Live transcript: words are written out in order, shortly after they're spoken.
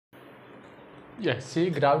Yes, see,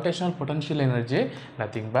 gravitational potential energy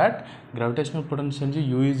nothing but gravitational potential energy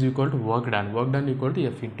U is equal to work done equal to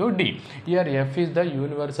F into D. Here F is the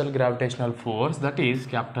universal gravitational force, that is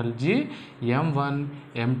capital G m1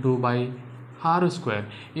 m2 by r square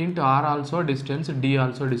into r also distance, D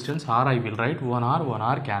also distance, r I will write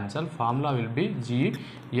 1r cancel, formula will be G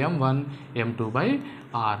m1 m2 by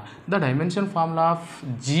r. The dimension formula of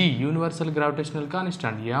G, universal gravitational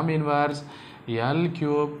constant, m inverse L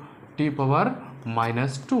cube t power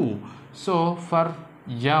minus 2. So for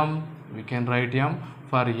m we can write m,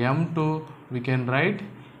 for m2 we can write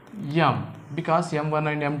m, because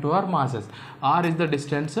m1 and m2 are masses, r is the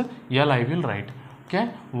distance, L I will write. Okay,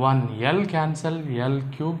 1 L cancel, L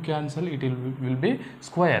cube cancel, it will be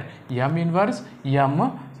square, m inverse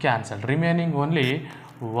m cancel, remaining only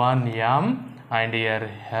 1 m and here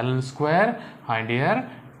L square and here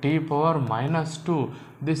t power minus 2.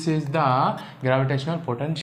 This is the gravitational potential.